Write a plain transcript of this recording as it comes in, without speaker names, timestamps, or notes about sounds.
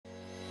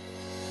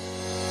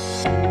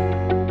What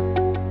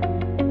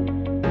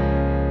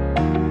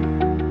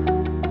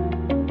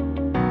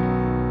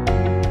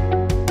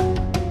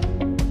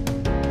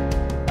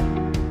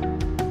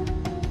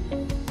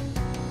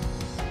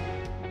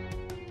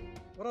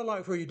I'd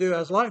like for you to do,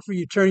 I'd like for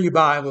you to turn your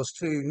Bibles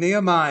to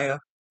Nehemiah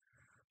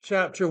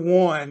chapter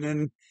 1.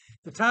 And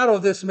the title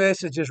of this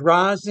message is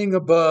Rising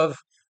Above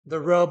the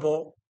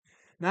Rubble.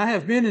 Now, I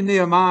have been in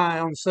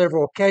Nehemiah on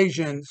several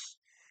occasions.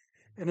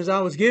 And as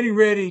I was getting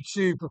ready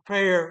to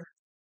prepare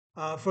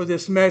for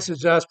this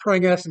message, I was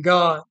praying, asking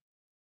God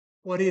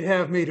what He'd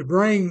have me to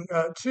bring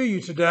to you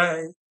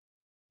today.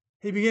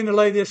 He began to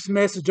lay this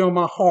message on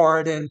my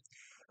heart, and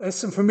it's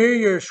some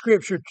familiar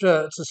scripture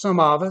to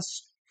some of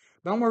us.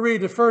 But I'm going to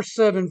read the first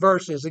 7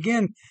 verses.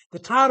 Again, the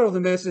title of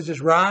the message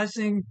is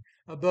Rising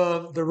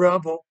Above the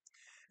Rubble.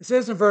 It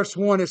says in verse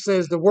 1, it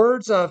says, the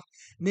words of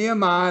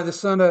Nehemiah, the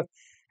son of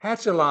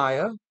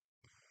Hachaliah,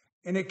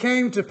 and it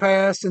came to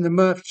pass in the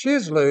month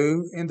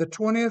Chislew, in the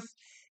 20th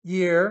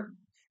year,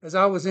 as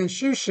I was in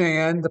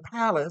Shushan, the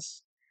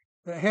palace,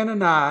 that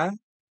Hananiah,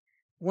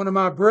 one of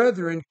my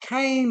brethren,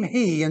 came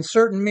he and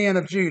certain men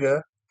of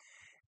Judah,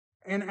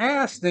 and I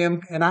asked them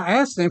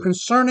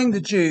concerning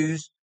the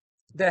Jews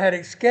that had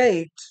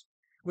escaped,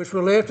 which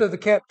were left of the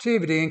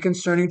captivity, and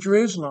concerning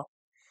Jerusalem.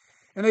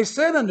 And they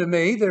said unto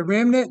me, the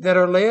remnant that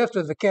are left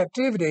of the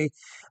captivity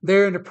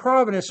there in the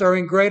province are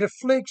in great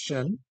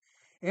affliction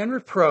and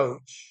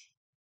reproach.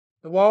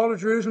 The wall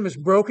of Jerusalem is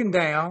broken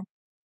down,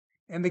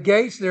 and the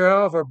gates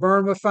thereof are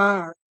burned with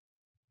fire.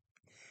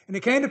 And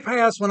it came to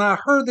pass, when I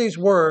heard these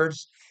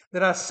words,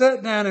 that I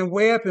sat down and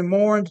wept and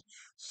mourned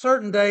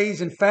certain days,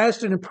 and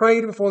fasted and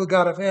prayed before the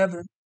God of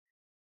heaven.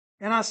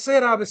 And I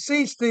said, I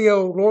beseech thee,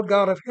 O Lord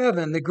God of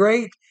heaven, the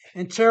great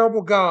and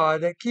terrible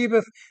God, that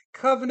keepeth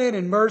covenant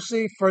and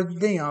mercy for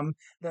them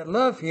that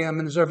love him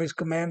and observe his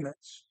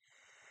commandments.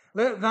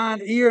 Let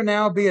thine ear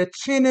now be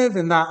attentive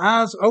and thy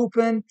eyes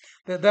open,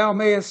 that thou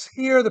mayest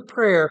hear the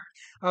prayer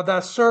of thy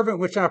servant,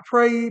 which I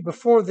pray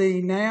before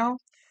thee now,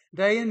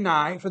 day and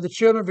night, for the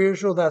children of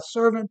Israel, thy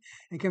servant,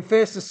 and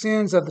confess the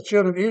sins of the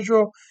children of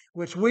Israel,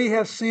 which we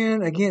have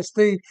sinned against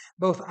thee.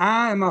 Both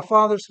I and my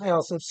father's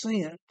house have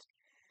sinned.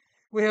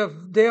 We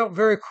have dealt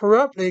very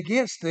corruptly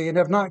against thee, and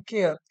have not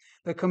kept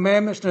the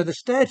commandments nor the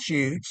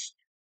statutes,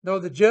 nor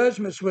the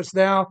judgments which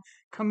thou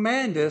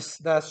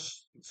commandest thy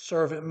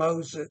servant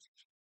Moses.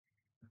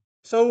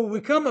 So we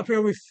come up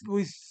here, we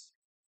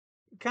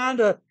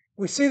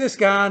see this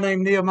guy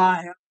named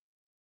Nehemiah.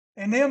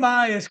 And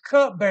Nehemiah is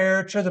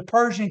cupbearer to the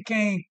Persian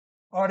king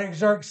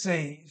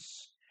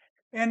Artaxerxes.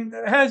 And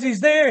as he's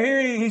there,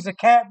 here he's a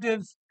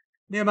captive.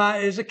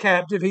 Nehemiah is a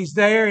captive. He's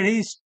there and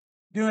he's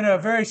doing a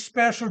very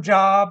special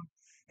job.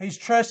 He's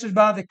trusted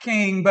by the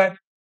king. But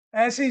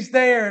as he's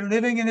there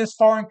living in this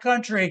foreign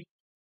country,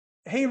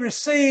 he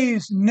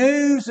receives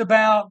news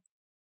about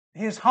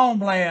his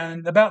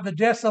homeland, about the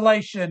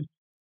desolation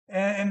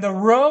and the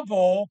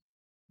rubble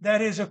that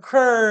has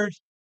occurred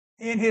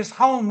in his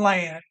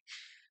homeland.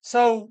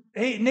 So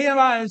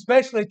Nehemiah is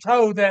basically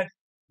told that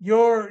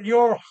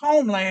your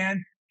homeland,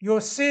 your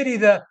city,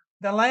 the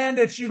land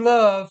that you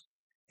love,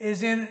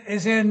 is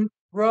in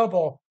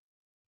rubble,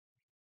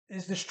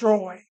 is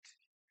destroyed.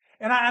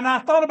 And I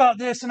thought about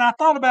this, and I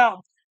thought about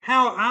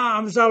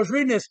how as I was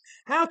reading this,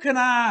 how can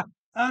I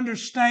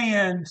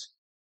understand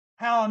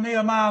how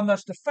Nehemiah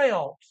must have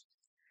felt,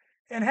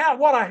 and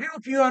what I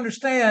help you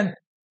understand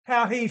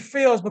how he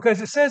feels,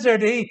 because it says there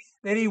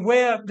that he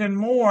wept and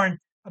mourned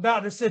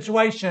about the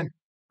situation.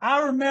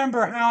 I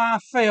remember how I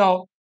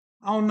felt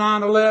on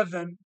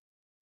 9/11.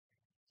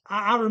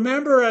 I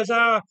remember as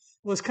I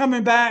was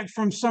coming back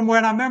from somewhere,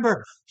 and I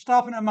remember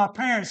stopping at my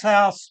parents'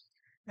 house,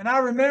 and I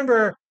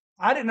remember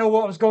I didn't know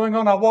what was going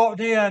on. I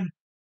walked in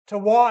to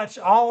watch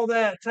all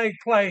that take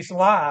place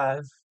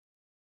live,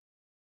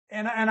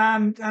 and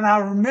I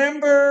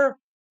remember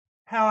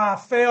how I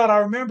felt. I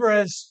remember,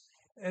 as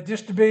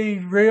just to be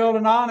real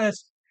and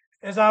honest,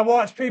 as I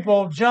watched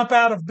people jump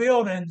out of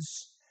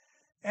buildings,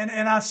 and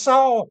I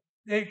saw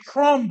it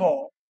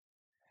crumble.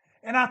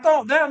 And I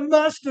thought that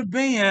must have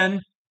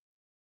been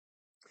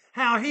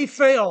how he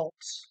felt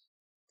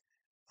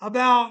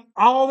about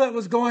all that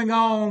was going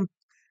on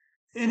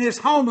in his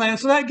homeland.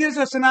 So that gives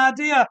us an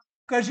idea,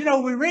 because,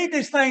 we read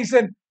these things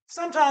and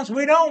sometimes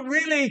we don't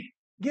really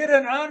get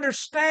an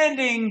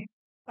understanding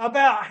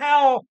about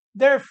how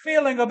they're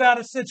feeling about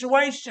a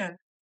situation.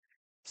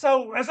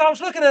 So as I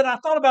was looking at it, I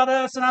thought about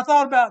us, and I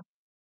thought about,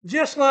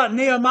 just like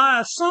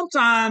Nehemiah,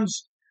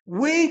 sometimes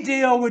we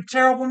deal with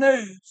terrible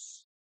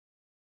news.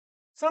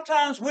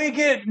 Sometimes we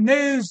get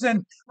news,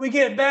 and we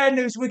get bad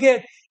news, we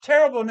get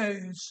terrible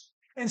news.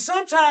 And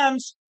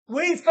sometimes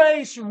we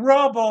face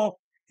rubble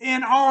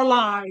in our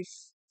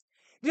life.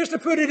 Just to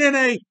put it in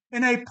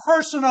a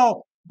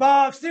personal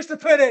box, just to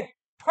put it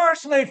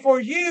personally for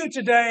you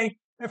today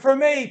and for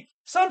me,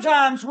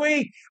 sometimes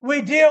we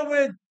deal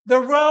with the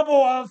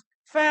rubble of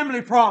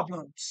family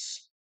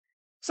problems.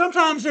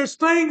 Sometimes there's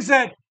things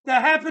that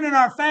happen in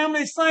our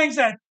families, things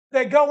that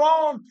go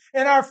on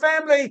in our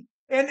family.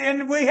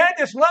 And we had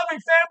this loving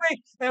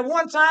family at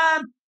one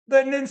time,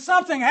 But then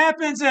something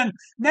happens, and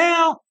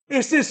now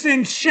it's just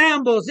in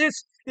shambles.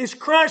 It's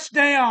crushed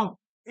down,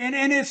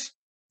 and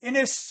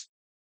it's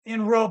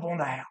in rubble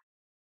now.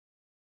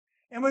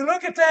 And we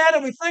look at that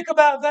and we think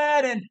about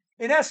that, and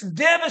that's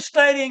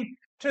devastating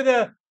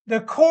to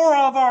the core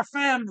of our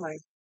family.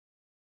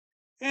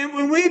 And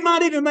when we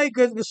might even make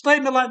a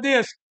statement like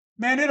this,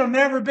 man, it'll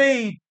never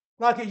be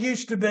like it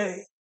used to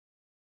be.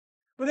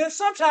 But then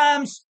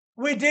sometimes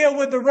we deal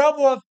with the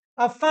rubble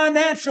of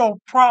financial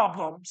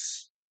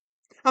problems.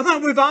 I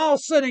think we've all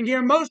sitting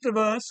here, most of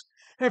us,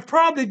 have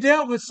probably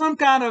dealt with some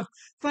kind of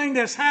thing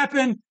that's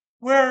happened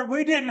where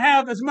we didn't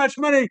have as much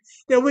money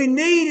that we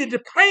needed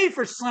to pay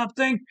for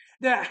something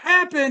that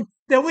happened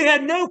that we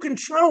had no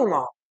control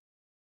of.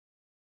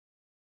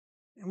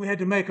 And we had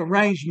to make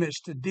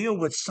arrangements to deal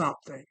with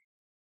something.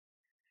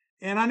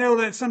 And I know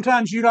that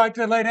sometimes you like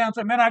to lay down and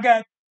say, man, I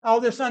got all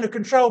this under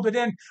control, but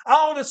then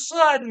all of a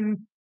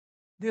sudden,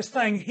 this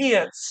thing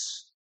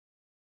hits,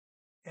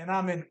 and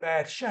I'm in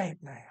bad shape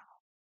now.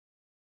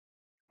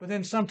 But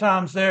then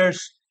sometimes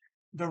there's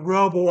the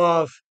rubble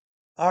of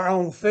our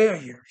own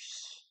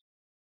failures.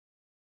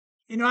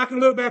 You know, I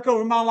can look back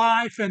over my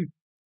life and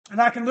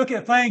I can look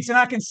at things and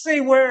I can see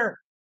where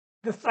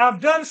I've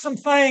done some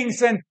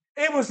things and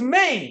it was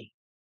me.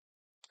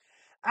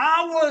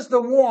 I was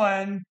the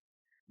one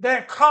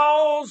that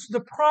caused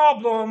the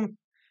problem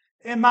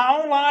in my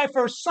own life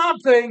or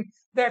something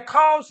that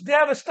caused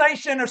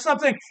devastation or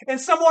something in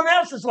someone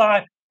else's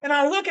life. And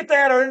I look at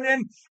that or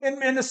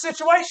in the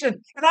situation,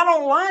 and I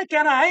don't like it,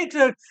 and I hate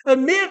to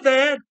admit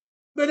that,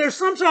 but there's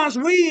sometimes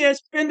we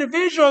as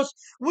individuals,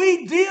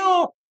 we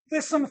deal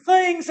with some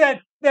things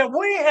that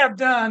we have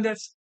done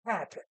that's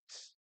happened.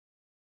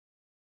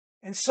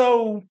 And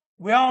so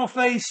we all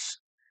face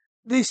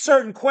these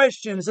certain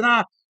questions. And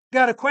I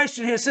got a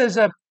question here. It says,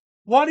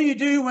 what do you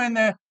do when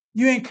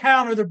you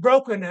encounter the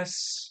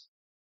brokenness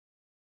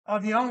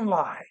of your own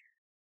life?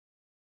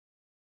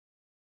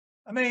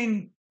 I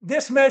mean,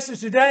 this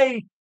message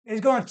today is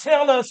going to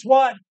tell us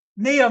what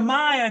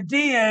Nehemiah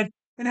did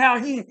and how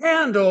he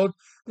handled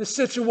the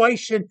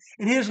situation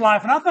in his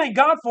life. And I thank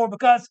God for it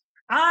because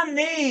I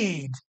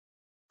need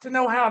to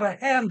know how to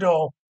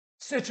handle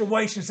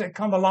situations that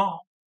come along.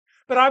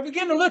 But I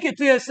begin to look at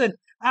this and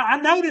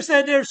I notice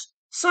that there's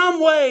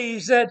some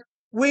ways that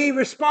we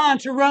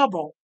respond to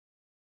rubble.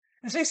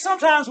 And see,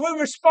 sometimes we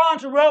respond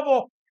to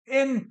rubble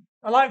in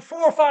like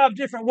 4 or 5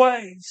 different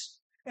ways.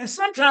 And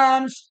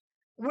sometimes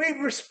we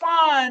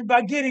respond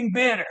by getting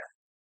bitter.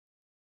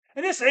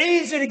 And it's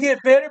easy to get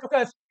bitter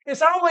because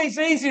it's always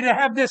easy to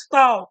have this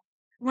thought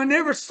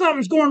whenever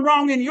something's going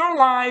wrong in your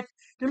life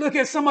to look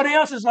at somebody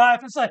else's life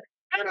and say,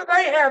 how do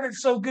they have it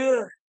so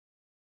good?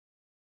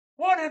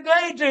 What did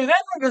they do? They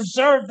don't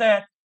deserve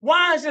that.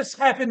 Why is this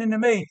happening to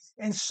me?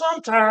 And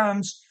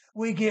sometimes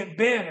we get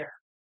bitter.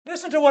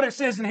 Listen to what it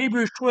says in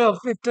Hebrews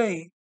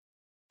 12:15.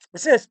 It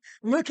says,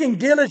 looking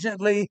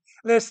diligently,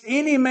 lest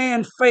any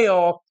man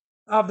fail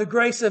of the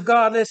grace of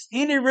God, lest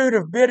any root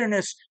of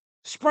bitterness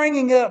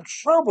springing up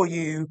trouble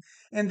you,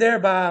 and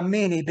thereby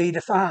many be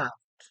defiled.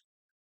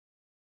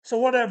 So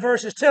what that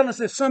verse is telling us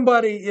is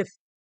if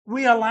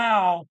we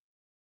allow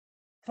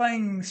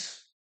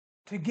things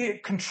to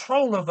get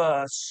control of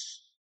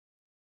us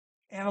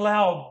and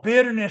allow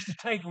bitterness to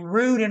take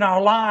root in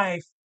our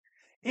life,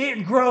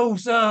 it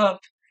grows up.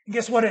 And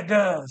guess what it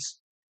does?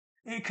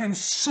 It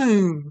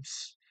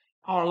consumes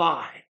our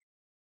life.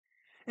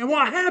 And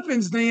what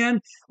happens then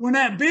when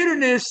that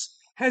bitterness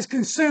has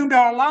consumed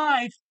our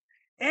life,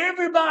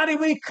 everybody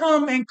we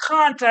come in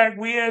contact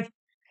with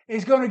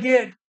is going to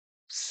get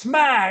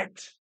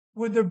smacked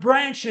with the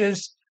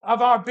branches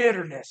of our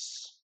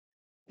bitterness.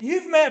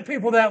 You've met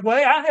people that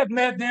way. I have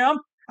met them.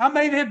 I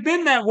may have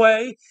been that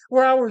way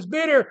where I was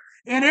bitter,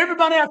 and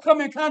everybody I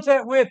come in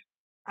contact with,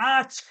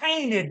 I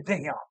tainted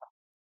them.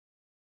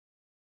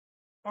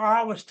 Or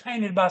I was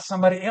tainted by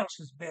somebody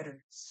else's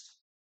bitterness.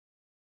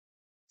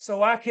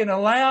 So I can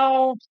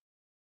allow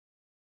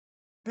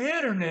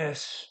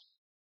bitterness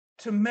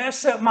to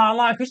mess up my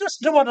life. Because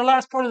listen to what the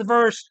last part of the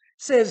verse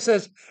says. It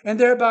says, and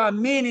thereby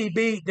many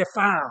be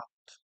defiled.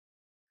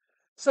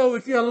 So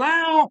if you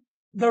allow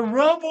the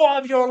rubble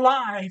of your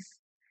life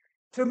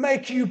to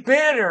make you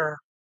bitter,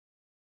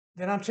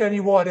 then I'm telling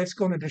you what, it's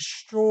going to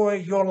destroy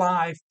your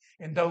life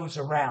and those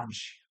around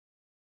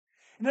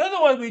you.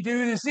 Another way we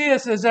do this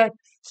is that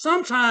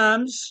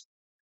sometimes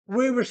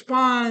we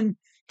respond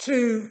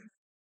to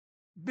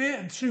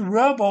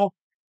rubble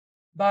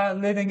by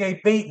living a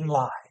beaten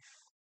life.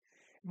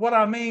 What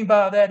I mean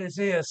by that is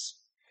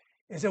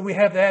that we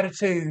have the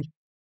attitude,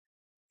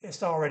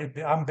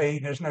 I'm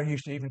beaten, there's no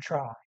use to even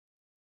try.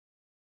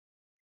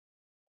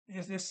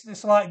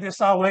 It's like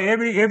this always.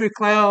 Every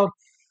cloud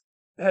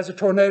has a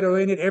tornado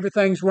in it.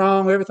 Everything's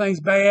wrong.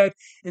 Everything's bad.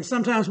 And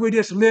sometimes we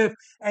just live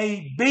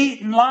a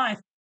beaten life.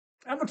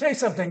 I'm going to tell you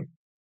something.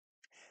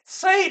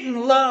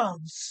 Satan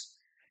loves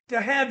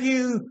to have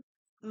you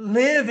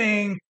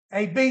living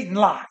a beaten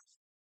life.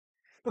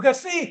 Because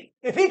see,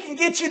 if he can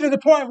get you to the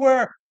point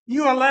where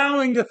you're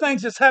allowing the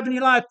things that's happening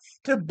in your life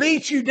to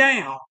beat you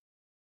down,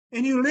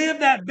 and you live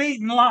that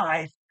beaten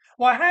life,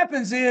 what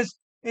happens is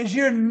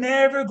you're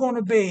never going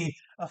to be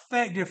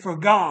effective for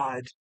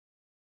God.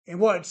 And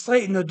what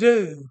Satan will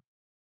do,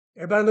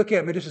 everybody look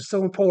at me, this is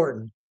so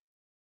important.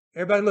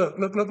 Everybody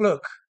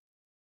look.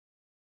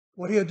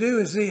 What he'll do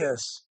is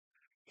this.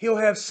 He'll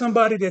have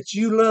somebody that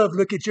you love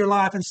look at your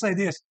life and say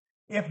this,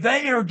 if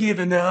they are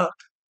giving up,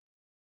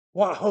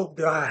 what hope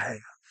do I have?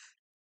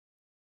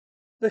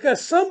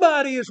 Because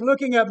somebody is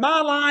looking at my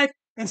life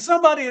and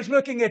somebody is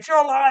looking at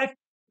your life.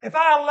 If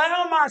I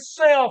allow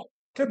myself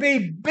to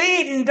be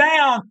beaten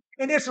down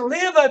and just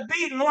live a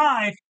beaten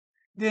life,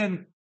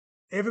 then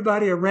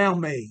everybody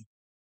around me,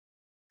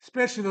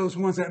 especially those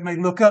ones that may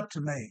look up to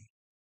me,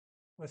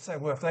 would say,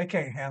 well, if they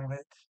can't handle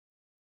it,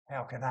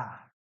 how can I?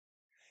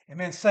 And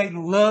man,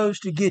 Satan loves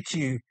to get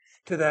you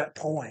to that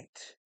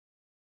point.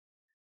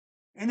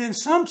 And then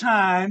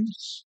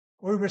sometimes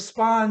we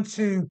respond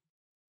to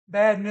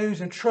bad news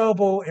and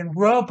trouble and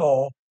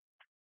rubble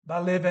by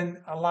living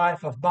a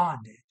life of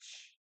bondage.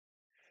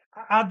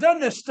 I've done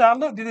this, I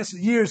looked at this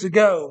years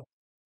ago.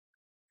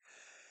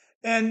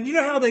 And you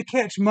know how they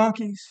catch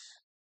monkeys?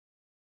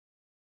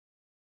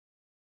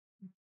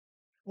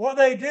 What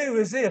they do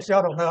is this,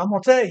 y'all don't know, I'm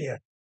going to tell you.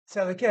 That's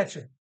how they catch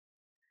them.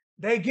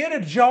 They get a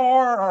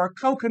jar or a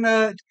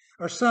coconut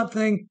or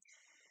something,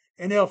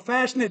 and they'll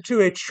fasten it to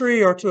a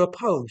tree or to a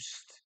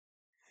post.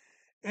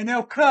 And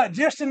they'll cut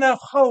just enough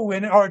hole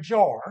in it, or a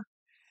jar,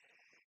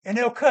 and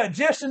they'll cut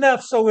just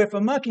enough so if a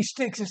monkey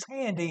sticks his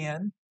hand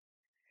in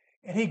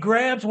and he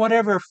grabs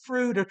whatever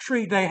fruit or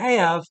treat they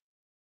have,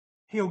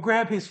 he'll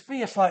grab his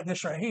fist like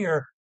this right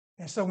here.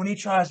 And so when he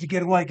tries to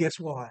get away, guess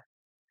what?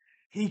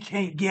 He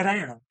can't get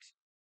out.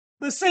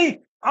 But see,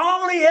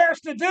 all he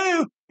has to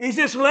do is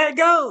just let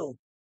go.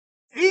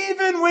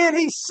 Even when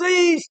he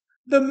sees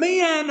the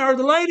men or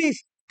the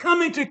ladies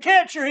coming to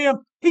capture him,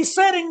 he's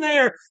sitting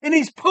there and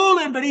he's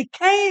pulling, but he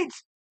can't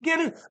get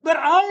it. But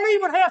all he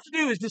would have to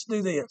do is just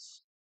do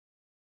this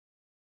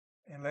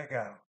and let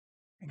go.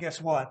 And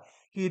guess what?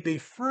 He'd be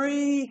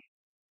free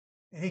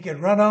and he could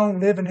run on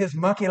living his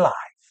monkey life.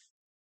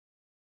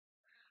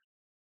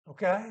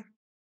 Okay?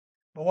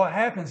 But what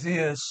happens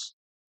is,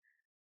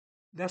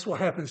 that's what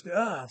happens to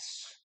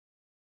us.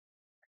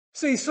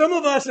 See, some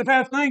of us have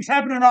had things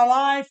happen in our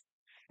life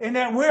and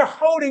that we're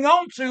holding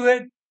on to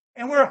it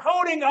and we're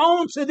holding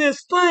on to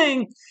this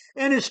thing.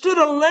 And instead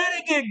of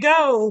letting it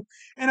go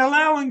and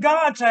allowing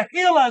God to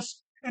heal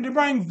us and to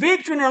bring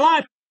victory in our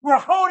life, we're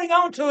holding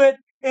on to it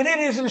and it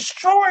is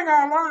destroying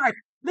our life.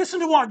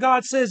 Listen to what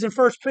God says in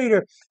 1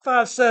 Peter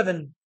 5:7.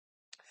 It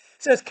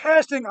says,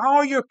 casting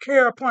all your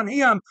care upon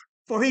him,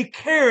 for he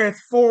careth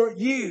for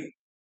you.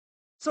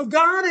 So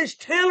God is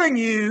telling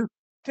you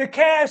to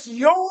cast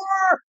your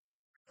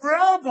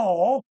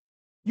trouble,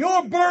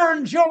 your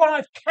burdens, your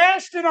life,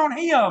 cast it on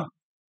him,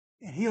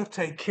 and he'll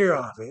take care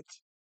of it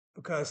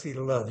because he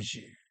loves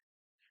you,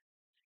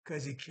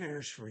 because he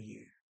cares for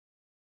you.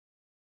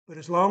 But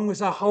as long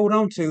as I hold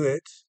on to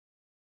it,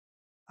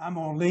 I'm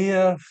going to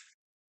live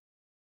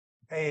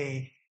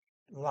a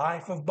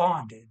life of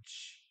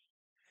bondage.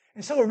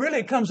 And so it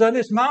really comes on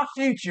this. My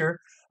future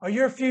or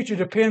your future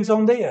depends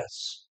on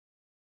this.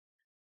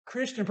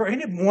 Christian, he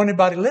didn't want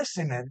anybody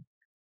listening.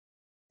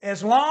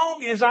 As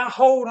long as I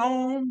hold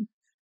on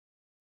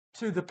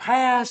to the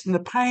past and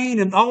the pain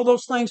and all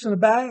those things in the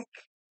back,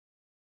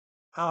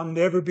 I'll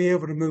never be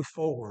able to move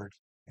forward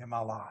in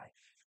my life.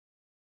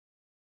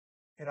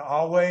 It'll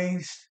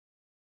always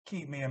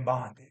keep me in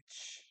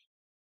bondage.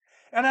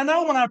 And I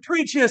know when I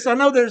preach this, I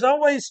know there's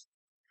always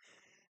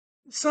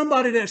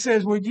somebody that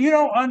says, well, you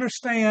don't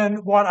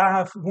understand what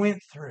I've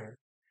went through.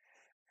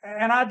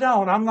 And I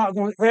don't. I'm not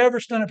going to ever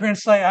stand up here and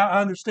say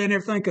I understand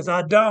everything because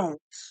I don't.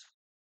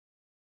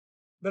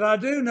 But I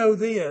do know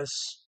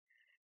this.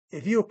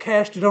 If you'll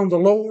cast it on the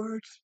Lord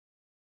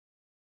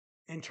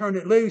and turn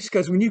it loose,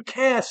 because when you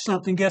cast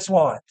something, guess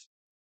what?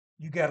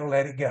 You got to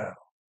let it go.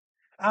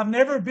 I've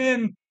never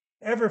been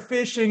ever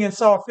fishing and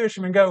saw a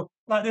fisherman go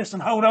like this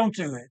and hold on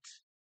to it.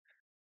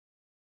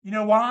 You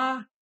know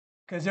why?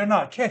 Because they're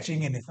not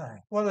catching anything.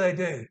 What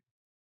do?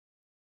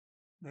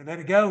 They let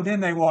it go. Then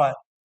they what?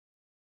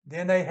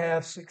 Then they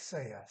have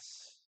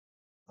success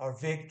or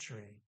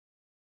victory.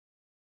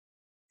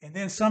 And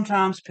then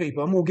sometimes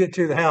people, I'm going to get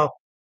to the how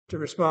to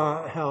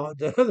respond, how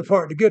the other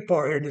part, the good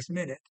part here in just a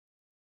minute.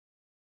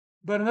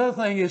 But another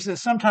thing is that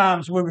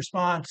sometimes we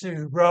respond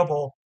to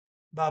rubble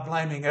by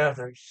blaming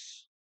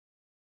others.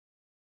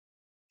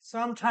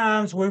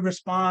 Sometimes we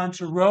respond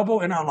to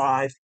rubble in our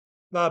life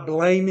by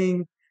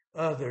blaming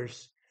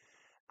others.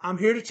 I'm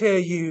here to tell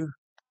you,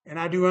 and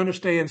I do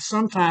understand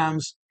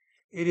sometimes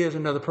it is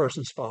another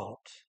person's fault.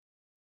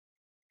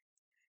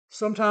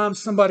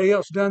 Sometimes somebody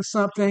else done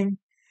something,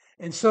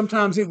 and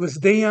sometimes it was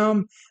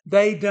them.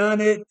 They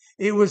done it.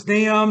 It was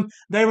them.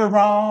 They were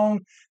wrong.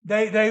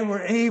 They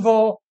were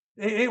evil.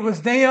 It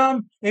was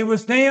them. It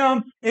was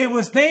them. It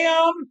was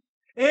them.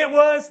 It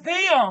was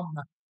them.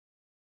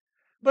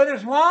 But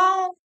as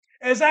long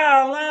as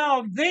I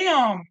allow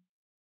them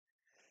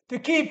to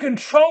keep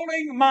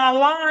controlling my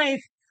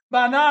life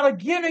by not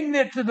giving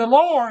it to the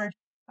Lord,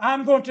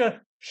 I'm going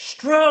to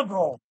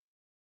struggle.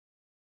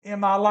 in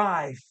my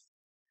life,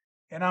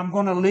 and I'm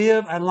going to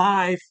live a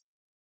life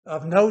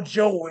of no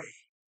joy.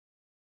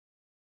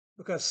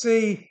 Because,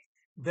 see,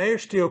 they're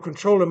still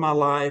controlling my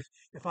life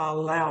if I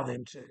allow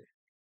them to.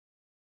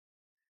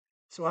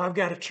 So I've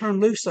got to turn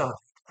loose of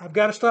it. I've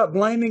got to stop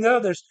blaming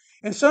others.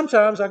 And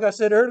sometimes, like I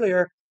said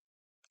earlier,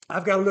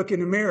 I've got to look in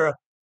the mirror.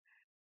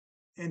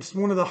 And it's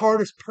one of the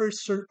hardest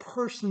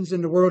persons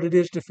in the world it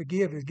is to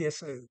forgive is, guess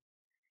who?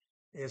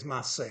 Is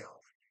myself.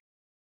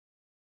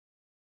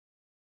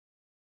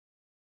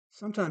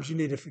 Sometimes you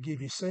need to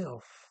forgive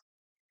yourself.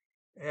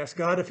 Ask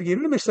God to forgive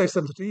you. Let me say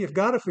something to you. If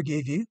God will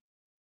forgive you,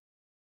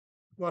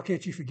 why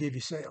can't you forgive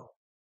yourself?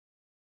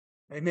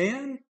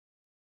 Amen?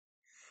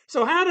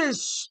 So how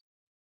does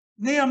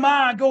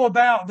Nehemiah go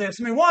about this?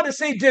 I mean, what does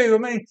he do? I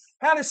mean,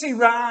 how does he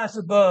rise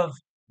above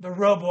the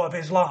rubble of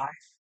his life?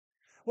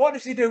 What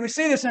does he do? We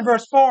see this in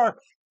verse 4.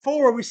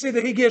 We see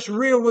that he gets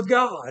real with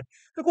God.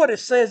 Look what it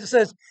says. It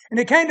says, and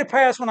it came to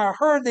pass when I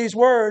heard these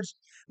words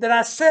that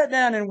I sat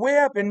down and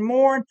wept and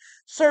mourned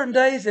certain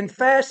days and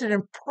fasted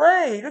and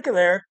prayed. Look at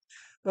there,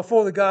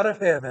 before the God of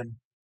heaven.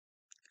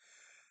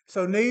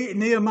 So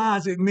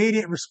Nehemiah's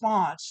immediate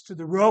response to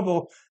the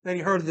rubble that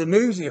he heard, the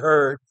news he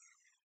heard,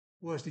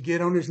 was to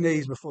get on his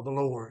knees before the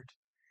Lord.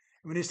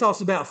 When he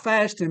talks about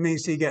fasting, it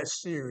means he got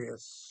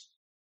serious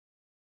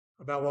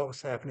about what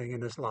was happening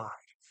in his life.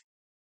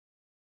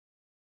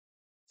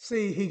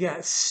 See, he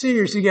got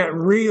serious. He got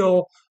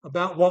real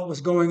about what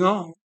was going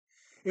on.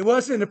 It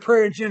wasn't a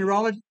prayer in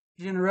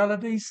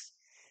generalities.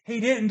 He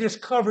didn't just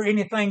cover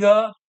anything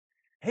up.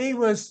 He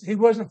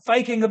wasn't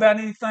faking about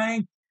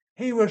anything.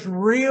 He was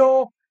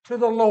real to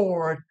the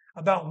Lord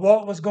about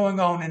what was going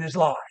on in his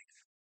life.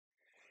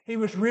 He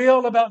was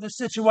real about the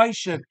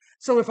situation.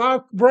 So if I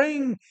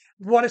bring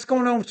what is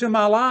going on to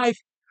my life,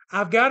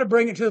 I've got to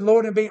bring it to the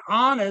Lord and be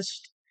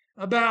honest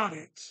about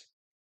it.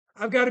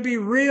 I've got to be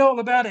real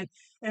about it.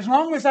 As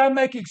long as I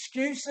make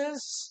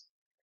excuses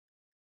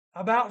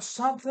about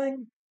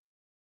something,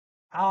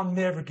 I'll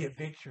never get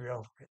victory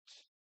over it.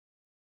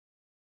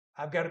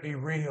 I've got to be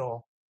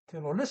real to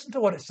the Lord. Listen to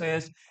what it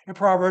says in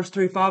Proverbs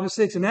 3, 5, and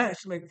 6. And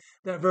actually,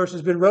 that verse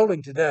has been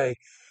rolling today. It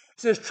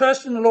says,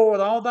 trust in the Lord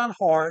with all thine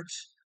heart,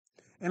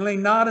 and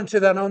lean not unto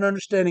thine own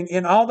understanding.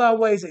 In all thy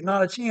ways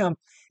acknowledge him,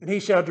 and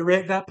he shall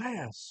direct thy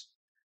paths.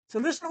 So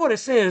listen to what it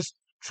says.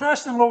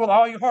 Trust in the Lord with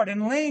all your heart,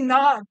 and lean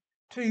not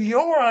to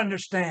your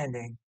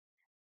understanding.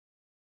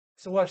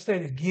 So what I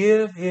said is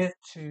give it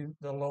to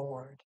the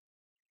Lord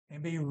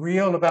and be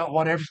real about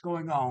whatever's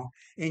going on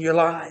in your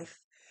life.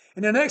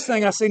 And the next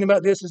thing I've seen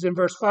about this is in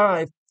verse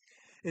 5,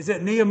 is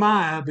that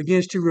Nehemiah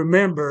begins to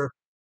remember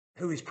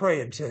who he's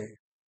praying to.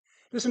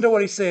 Listen to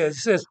what he says.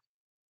 He says,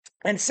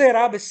 and said,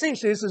 I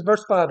beseech thee, this is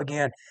verse 5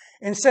 again,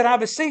 and said, I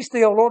beseech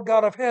thee, O Lord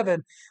God of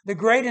heaven, the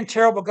great and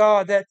terrible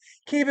God that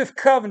keepeth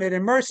covenant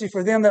and mercy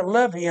for them that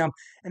love him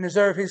and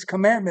observe his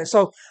commandments.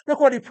 So look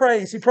what he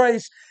prays. He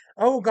prays,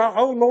 oh God,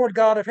 oh Lord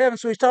God of heaven.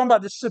 So he's talking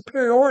about the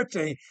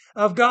superiority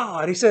of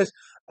God. He says,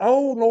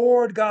 oh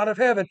Lord God of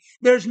heaven.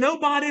 There's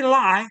nobody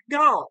like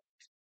God.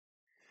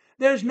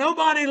 There's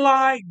nobody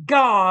like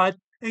God,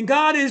 and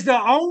God is the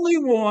only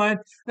one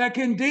that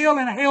can deal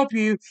and help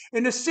you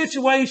in the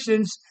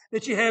situations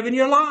that you have in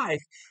your life.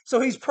 So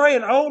he's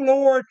praying, oh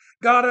Lord,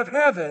 God of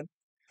heaven.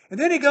 And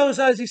then he goes,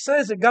 as he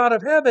says that God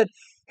of heaven,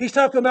 he's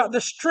talking about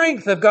the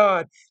strength of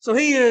God. So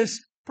he is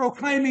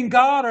proclaiming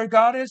God, or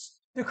God is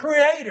the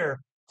creator.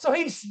 So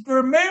he's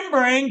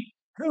remembering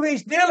who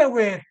he's dealing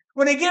with.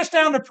 When he gets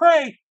down to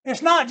pray,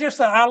 it's not just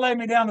a I lay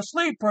me down to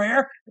sleep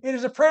prayer. It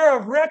is a prayer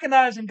of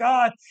recognizing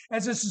God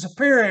as a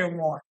superior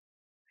one.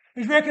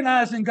 He's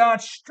recognizing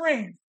God's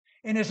strength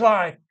in his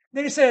life.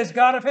 Then he says,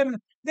 God of heaven.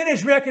 Then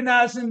he's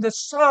recognizing the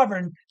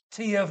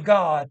sovereignty of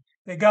God,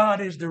 that God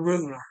is the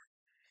ruler.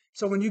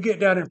 So when you get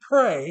down and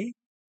pray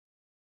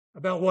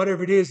about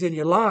whatever it is in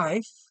your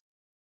life,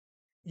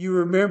 you're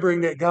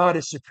remembering that God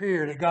is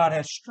superior, that God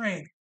has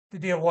strength to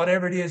deal with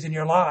whatever it is in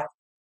your life,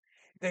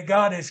 that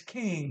God is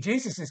king.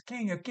 Jesus is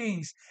King of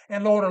kings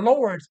and Lord of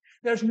lords.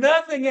 There's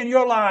nothing in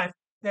your life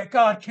that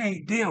God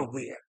can't deal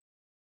with.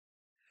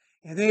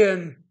 And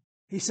then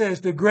he says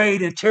the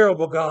great and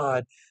terrible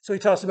God. So he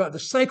talks about the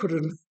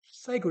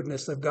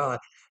sacredness of God.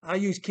 I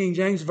use King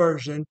James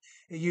Version.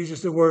 It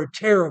uses the word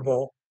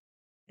terrible.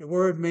 The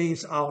word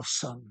means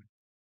awesome.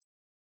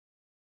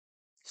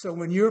 So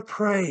when you're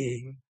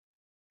praying,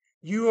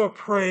 you are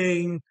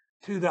praying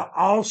to the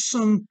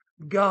awesome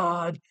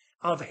God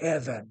of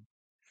heaven.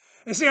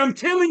 And see, I'm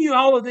telling you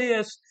all of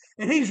this,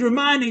 and he's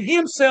reminding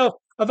himself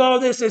of all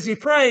this as he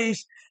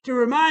prays, to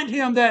remind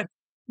him that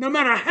no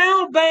matter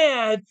how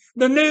bad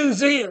the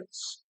news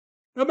is,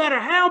 no matter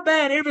how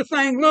bad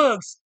everything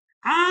looks,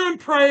 I'm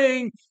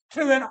praying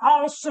to an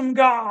awesome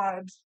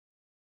God.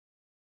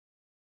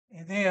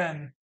 And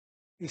then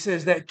he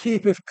says that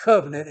keepeth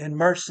covenant and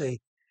mercy,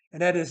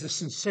 and that is the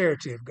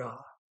sincerity of God.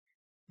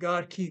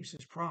 God keeps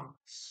his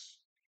promise.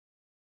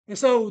 And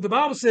so the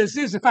Bible says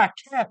this, if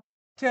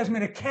tells me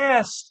to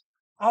cast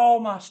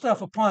all my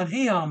stuff upon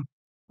him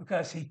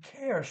because he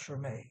cares for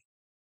me.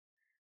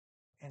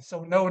 And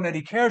so knowing that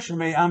he cares for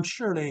me, I'm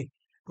surely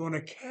going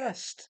to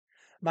cast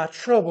my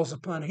troubles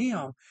upon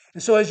him.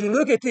 And so as you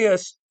look at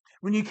this,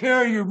 when you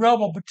carry your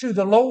rubble to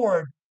the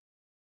Lord,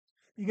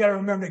 you got to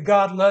remember that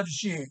God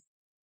loves you,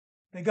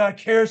 that God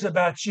cares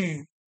about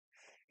you.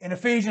 In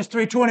Ephesians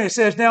 3:20, it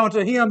says, now unto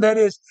him that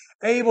is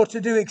able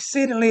to do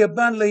exceedingly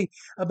abundantly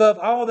above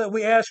all that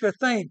we ask or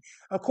think,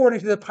 according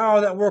to the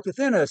power that worketh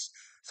in us.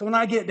 So when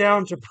I get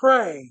down to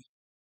pray,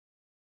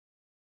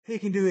 he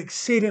can do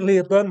exceedingly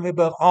abundantly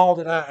above all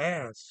that I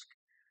ask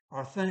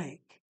or think.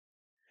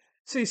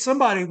 See,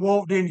 somebody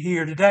walked in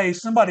here today,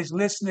 somebody's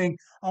listening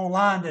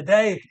online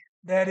today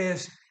that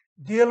is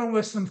dealing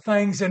with some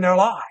things in their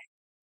life,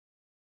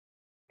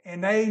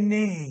 and they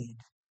need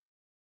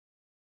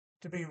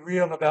to be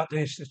real about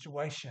their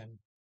situation,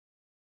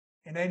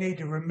 and they need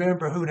to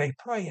remember who they're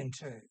praying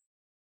to.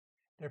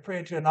 They're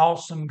praying to an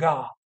awesome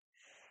God.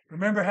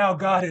 Remember how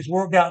God has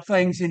worked out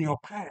things in your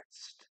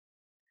past,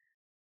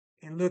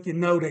 and look and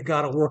know that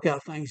God will work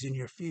out things in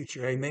your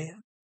future.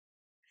 Amen.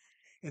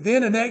 And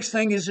then the next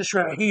thing is this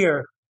right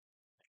here,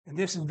 and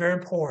this is very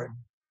important.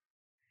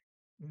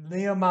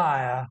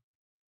 Nehemiah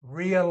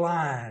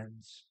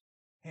realigns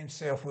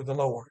himself with the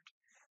Lord.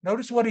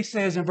 Notice what he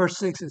says in verse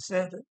 6 and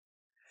 7.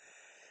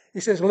 He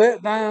says,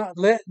 let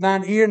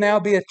thine ear now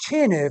be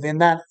attentive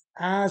and thine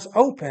eyes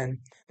open,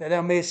 that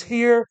thou mayest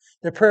hear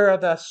the prayer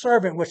of thy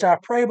servant, which I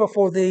pray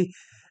before thee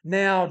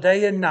now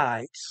day and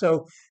night.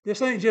 So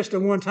this ain't just a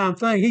one-time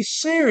thing. He's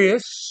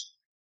serious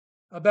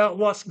about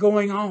what's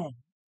going on.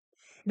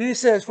 And then he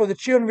says, for the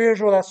children of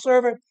Israel, thy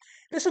servant,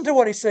 listen to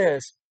what he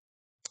says,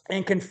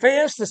 and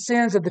confess the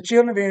sins of the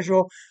children of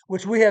Israel,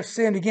 which we have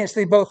sinned against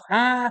thee. Both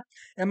I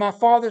and my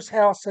father's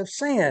house have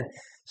sinned.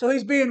 So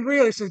he's being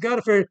real. He says, God,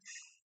 if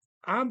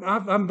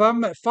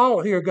I'm at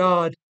fault here,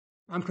 God,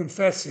 I'm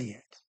confessing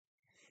it.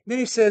 Then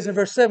he says in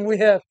verse 7, we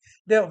have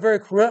dealt very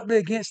corruptly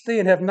against thee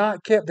and have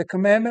not kept the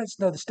commandments,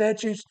 nor the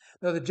statutes,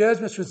 nor the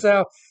judgments which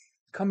thou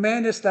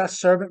commandest thy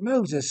servant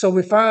Moses. So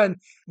we find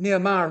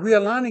Nehemiah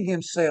realigning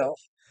himself.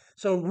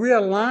 So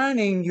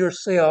realigning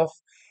yourself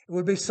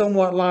would be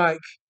somewhat like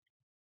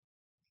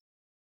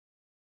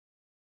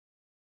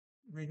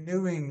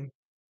renewing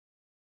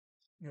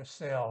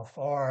yourself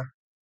or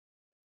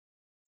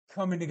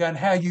coming to God. And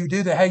how you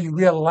do that, how you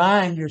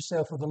realign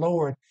yourself with the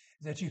Lord,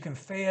 is that you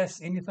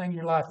confess anything in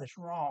your life that's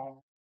wrong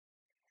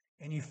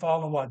and you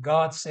follow what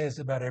God says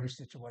about every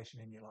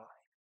situation in your life.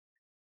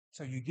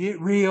 So you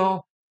get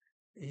real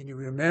and you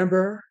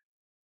remember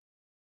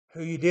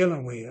who you're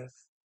dealing with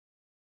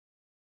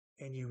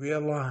and you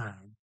realign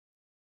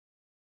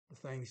the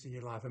things in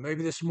your life. And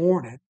maybe this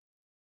morning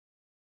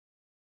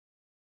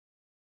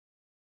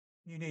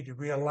you need to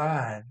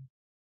realign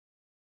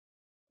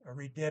or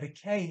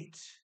rededicate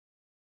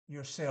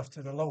yourself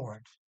to the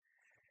Lord.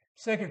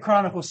 2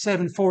 Chronicles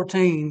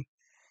 7:14,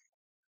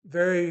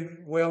 very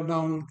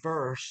well-known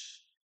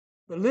verse.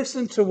 But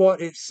listen to what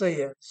it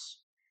says.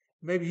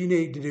 Maybe you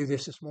need to do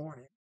this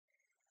morning.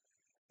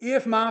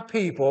 If my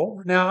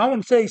people, now I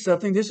want to tell you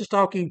something. This is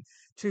talking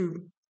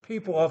to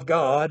people of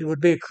God, who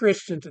would be a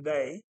Christian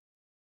today.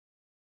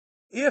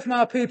 If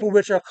my people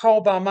which are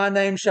called by my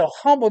name shall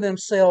humble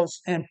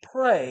themselves and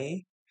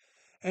pray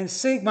and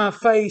seek my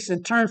face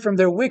and turn from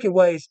their wicked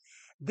ways,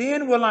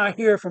 then will I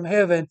hear from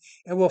heaven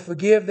and will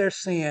forgive their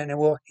sin and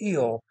will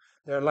heal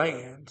their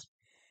land.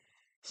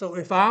 So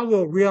if I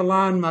will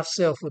realign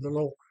myself with the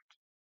Lord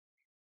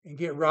and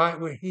get right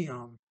with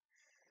him,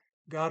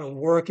 God will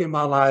work in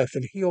my life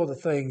and heal the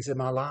things in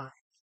my life.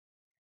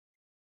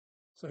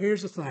 So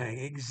here's the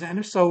thing.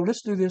 So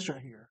let's do this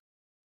right here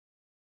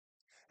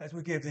as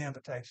we give the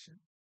invitation.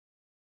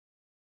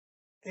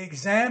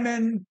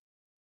 Examine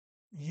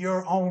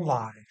your own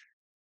life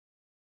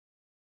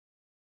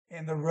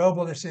and the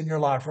rubble that's in your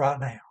life right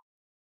now.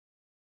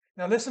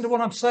 Now listen to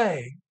what I'm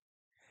saying.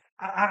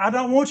 I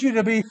don't want you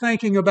to be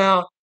thinking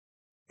about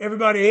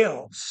everybody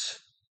else.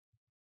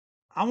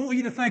 I want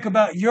you to think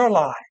about your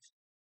life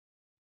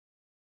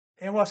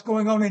and what's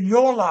going on in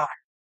your life.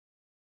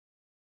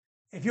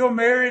 If your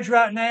marriage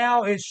right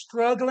now is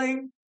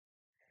struggling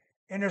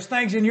and there's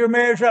things in your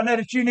marriage right now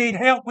that you need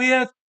help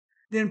with,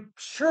 then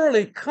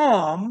surely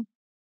come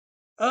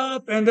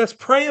up and let's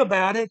pray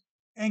about it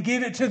and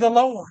give it to the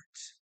Lord.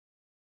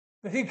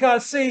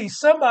 Because, see,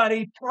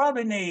 somebody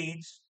probably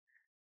needs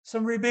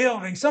some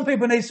rebuilding. Some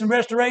people need some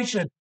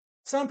restoration.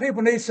 Some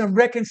people need some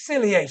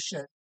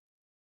reconciliation.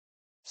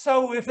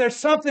 So if there's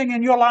something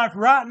in your life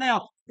right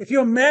now, if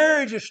your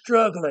marriage is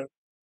struggling,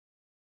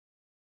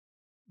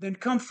 then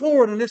come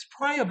forward and let's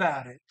pray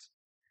about it.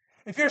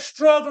 If you're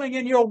struggling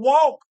in your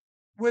walk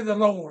with the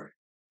Lord,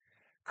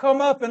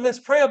 come up and let's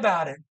pray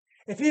about it.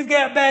 If you've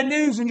got bad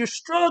news and you're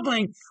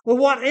struggling with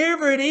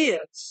whatever it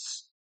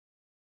is,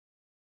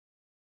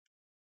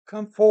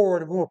 come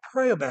forward and we'll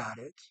pray about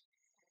it.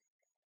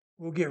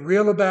 We'll get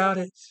real about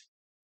it.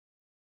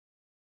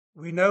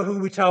 We know who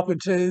we're talking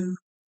to.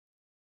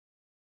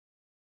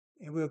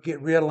 And we'll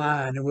get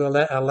realigned and we'll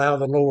allow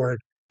the Lord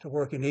to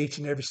work in each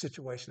and every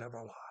situation of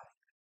our life.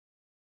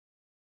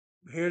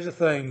 Here's the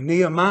thing.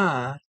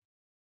 Nehemiah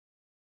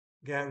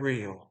got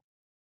real.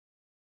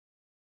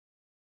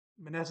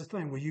 But that's the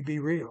thing. Will you be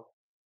real?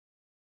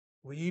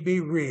 Will you be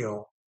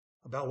real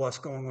about what's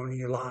going on in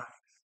your life?